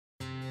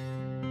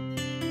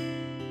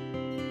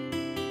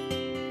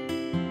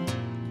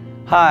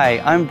Hi,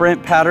 I'm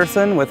Brent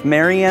Patterson with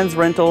Marianne's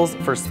Rentals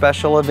for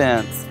special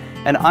events,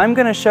 and I'm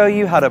going to show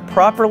you how to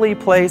properly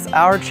place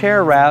our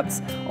chair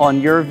wraps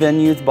on your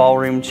venue's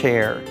ballroom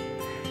chair.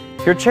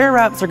 Your chair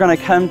wraps are going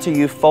to come to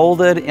you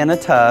folded in a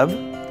tub.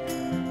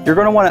 You're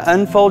going to want to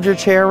unfold your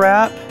chair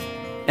wrap,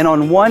 and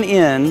on one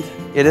end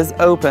it is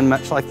open,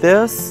 much like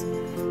this.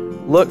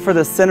 Look for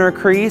the center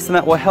crease, and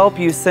that will help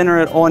you center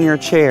it on your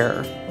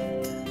chair.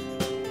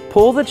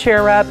 Pull the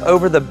chair wrap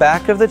over the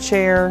back of the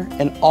chair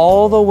and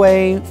all the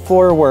way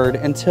forward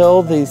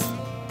until the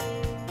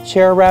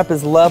chair wrap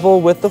is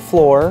level with the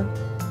floor.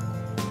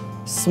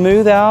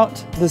 Smooth out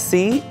the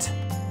seat.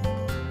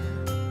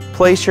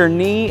 Place your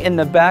knee in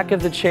the back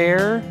of the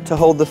chair to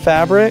hold the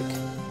fabric.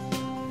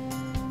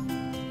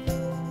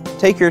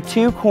 Take your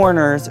two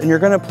corners and you're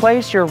going to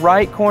place your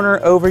right corner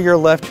over your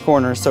left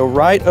corner. So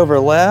right over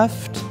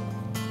left,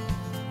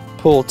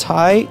 pull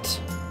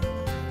tight.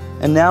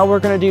 And now we're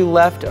going to do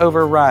left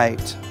over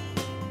right.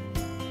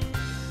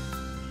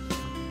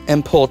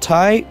 And pull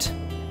tight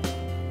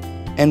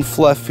and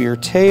fluff your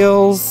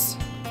tails.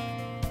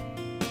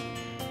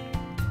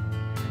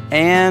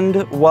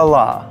 And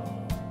voila.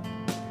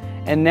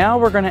 And now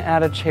we're going to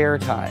add a chair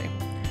tie.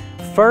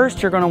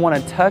 First, you're going to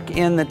want to tuck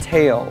in the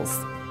tails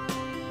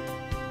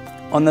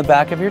on the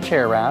back of your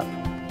chair wrap.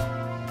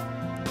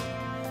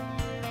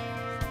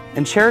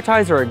 And chair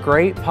ties are a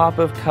great pop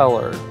of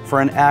color for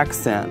an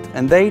accent,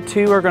 and they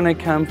too are going to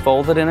come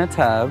folded in a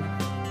tub.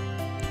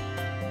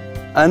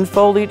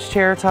 Unfold each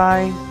chair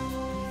tie,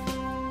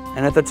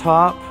 and at the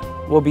top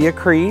will be a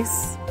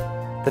crease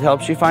that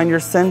helps you find your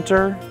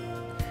center.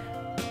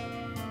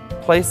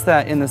 Place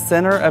that in the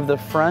center of the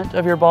front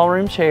of your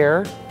ballroom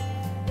chair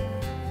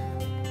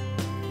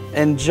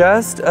and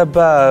just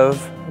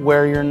above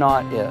where your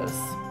knot is.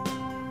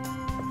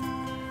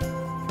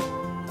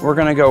 We're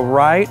going to go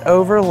right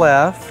over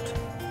left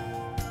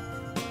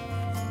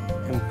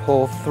and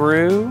pull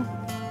through.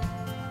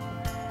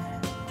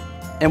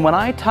 And when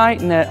I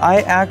tighten it,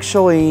 I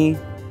actually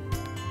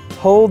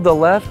hold the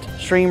left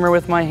streamer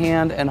with my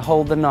hand and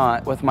hold the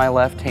knot with my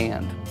left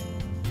hand.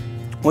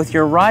 With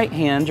your right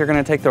hand, you're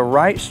going to take the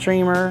right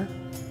streamer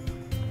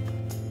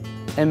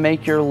and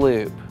make your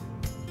loop.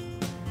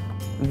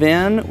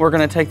 Then we're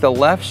going to take the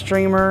left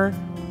streamer,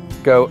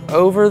 go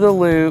over the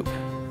loop,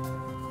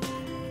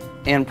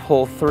 and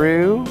pull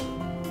through.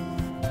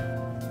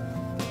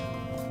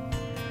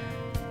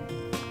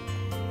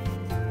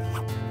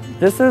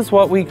 This is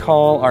what we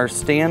call our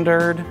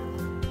standard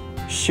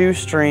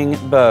shoestring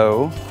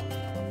bow,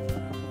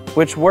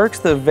 which works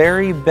the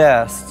very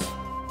best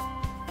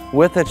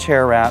with a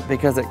chair wrap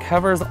because it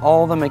covers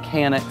all the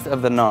mechanics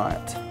of the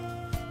knot.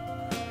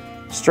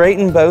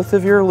 Straighten both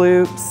of your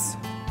loops,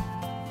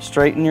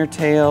 straighten your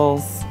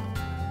tails,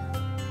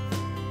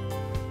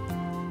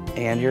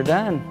 and you're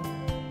done.